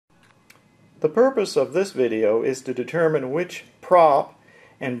The purpose of this video is to determine which prop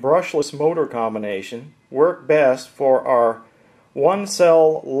and brushless motor combination work best for our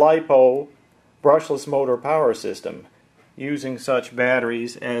one-cell LiPo brushless motor power system using such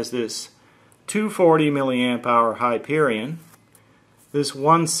batteries as this 240 milliamp hour Hyperion, this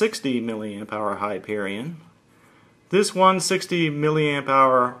 160 milliamp hour Hyperion, this 160 milliamp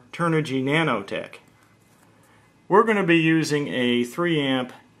hour Turnigy Nanotech. We're going to be using a 3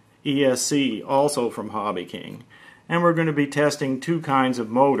 amp ESC also from Hobby King, and we're going to be testing two kinds of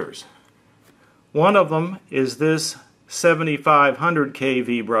motors. One of them is this 7500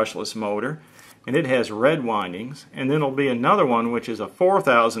 kV brushless motor, and it has red windings, and then there'll be another one which is a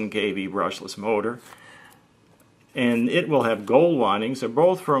 4000 kV brushless motor, and it will have gold windings. They're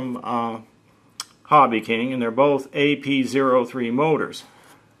both from Hobby King, and they're both AP03 motors.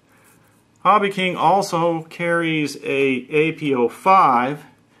 Hobby King also carries a AP05,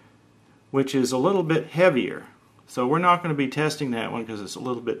 which is a little bit heavier. So we're not going to be testing that one because it's a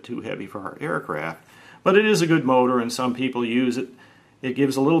little bit too heavy for our aircraft. But it is a good motor and some people use it. It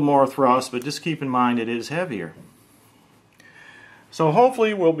gives a little more thrust, but just keep in mind it is heavier. So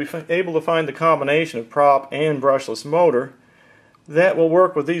hopefully we'll be able to find the combination of prop and brushless motor that will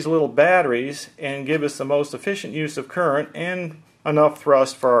work with these little batteries and give us the most efficient use of current and enough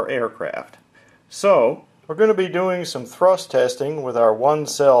thrust for our aircraft. So we're going to be doing some thrust testing with our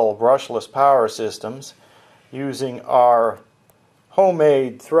one-cell brushless power systems using our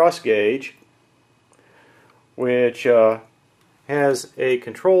homemade thrust gauge, which has a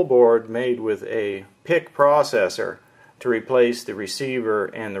control board made with a PIC processor to replace the receiver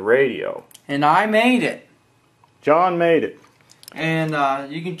and the radio. And I made it. John made it. And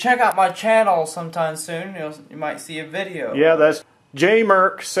you can check out my channel sometime soon. You might see a video. Yeah, that's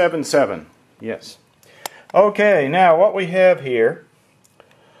JMerc77. Yes. Okay, now what we have here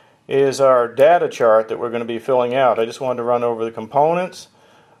is our data chart that we're going to be filling out. I just wanted to run over the components.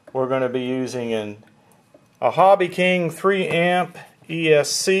 We're going to be using a Hobby King 3 amp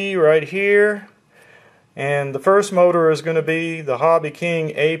ESC right here. And the first motor is going to be the Hobby King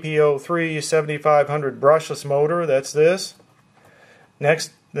AP03 7500 brushless motor. That's this.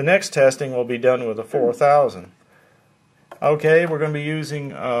 The next testing will be done with a 4000. Okay, we're going to be using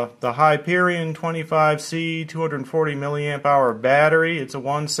the Hyperion 25C 240 milliamp hour battery. It's a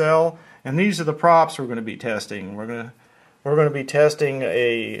one cell, and these are the props we're going to be testing. We're going to be testing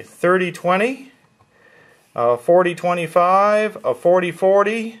a 3020, a 4025, a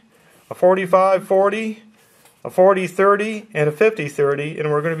 4040, a 4540, a 4030, and a 5030, and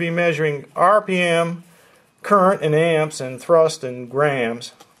we're going to be measuring RPM, current in amps, and thrust in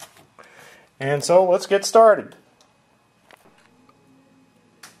grams. And so let's get started.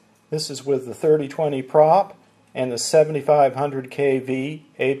 This is with the 3020 prop and the 7500 kV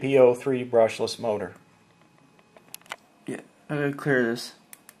AP03 brushless motor. Yeah, I'm going to clear this.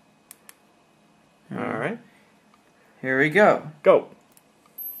 Alright. Here we go. Go.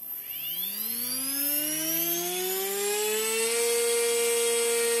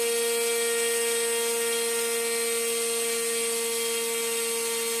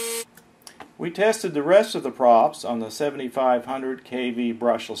 We tested the rest of the props on the 7500 kV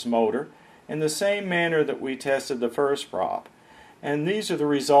brushless motor in the same manner that we tested the first prop, and these are the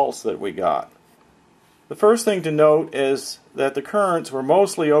results that we got. The first thing to note is that the currents were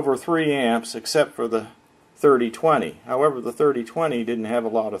mostly over 3 amps except for the 3020. However, the 3020 didn't have a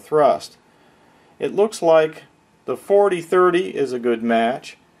lot of thrust. It looks like the 4030 is a good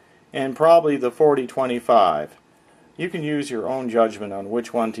match, and probably the 4025. You can use your own judgment on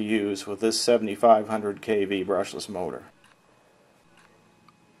which one to use with this 7500 kV brushless motor.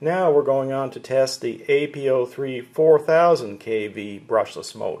 Now we're going on to test the AP03 4000 kV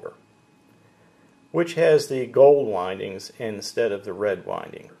brushless motor, which has the gold windings instead of the red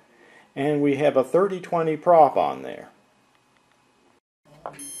winding. And we have a 3020 prop on there.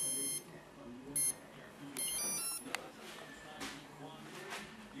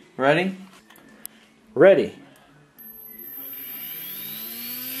 Ready? Ready.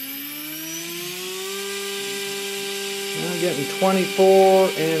 We're getting 24,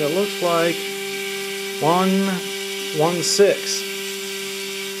 and it looks like 116.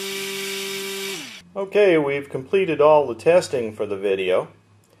 Okay, we've completed all the testing for the video,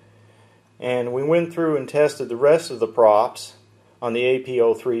 and we went through and tested the rest of the props on the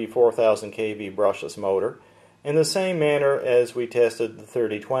AP03 4000 kV brushless motor in the same manner as we tested the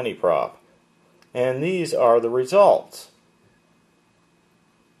 3020 prop. And these are the results.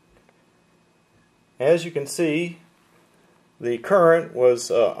 As you can see, the current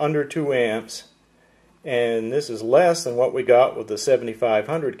was under 2 amps, and this is less than what we got with the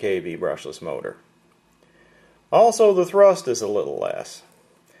 7500 kV brushless motor. Also, the thrust is a little less.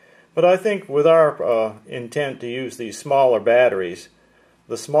 But I think with our intent to use these smaller batteries,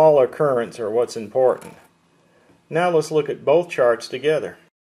 the smaller currents are what's important. Now let's look at both charts together.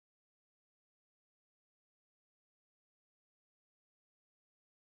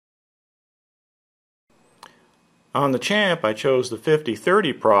 On the Champ, I chose the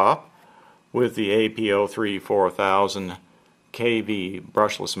 5030 prop with the AP03 4000 kV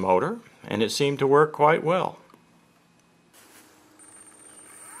brushless motor, and it seemed to work quite well.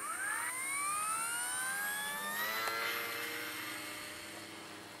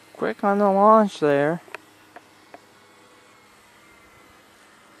 Quick on the launch there.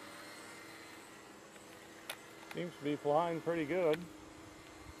 Seems to be flying pretty good.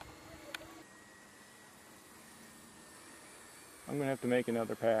 I'm going to have to make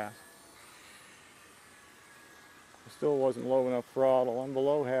another pass. I still wasn't low enough throttle. I'm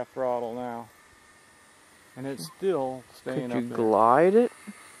below half throttle now. And it's still staying up there. Could you glide it?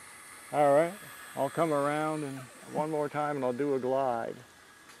 Alright, I'll come around and one more time and I'll do a glide.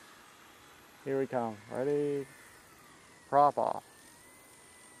 Here we come. Ready? Prop off.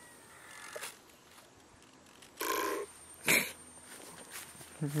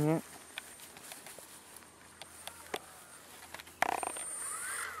 Mm-hmm.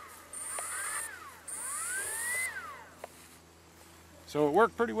 So it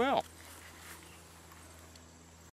worked pretty well.